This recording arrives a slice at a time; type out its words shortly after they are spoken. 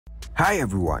Hi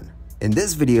everyone! In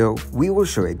this video, we will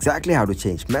show exactly how to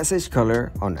change message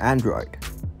color on Android.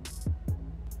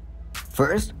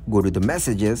 First, go to the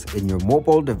messages in your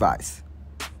mobile device.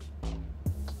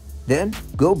 Then,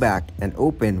 go back and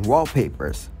open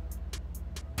Wallpapers.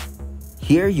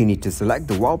 Here you need to select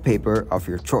the wallpaper of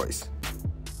your choice.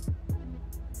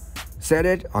 Set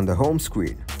it on the home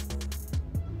screen.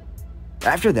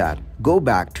 After that, go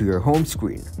back to your home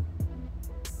screen.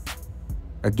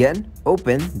 Again,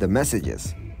 open the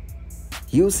messages.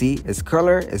 You'll see its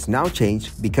color is now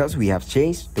changed because we have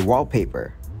changed the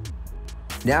wallpaper.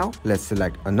 Now, let's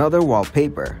select another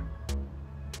wallpaper.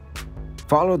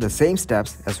 Follow the same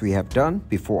steps as we have done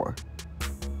before.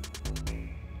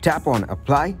 Tap on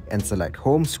Apply and select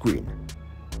Home Screen.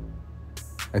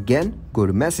 Again, go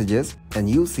to Messages and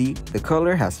you'll see the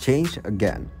color has changed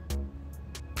again.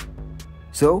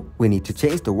 So, we need to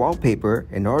change the wallpaper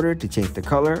in order to change the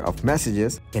color of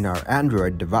messages in our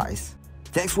Android device.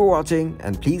 Thanks for watching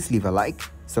and please leave a like,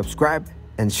 subscribe,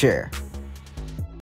 and share.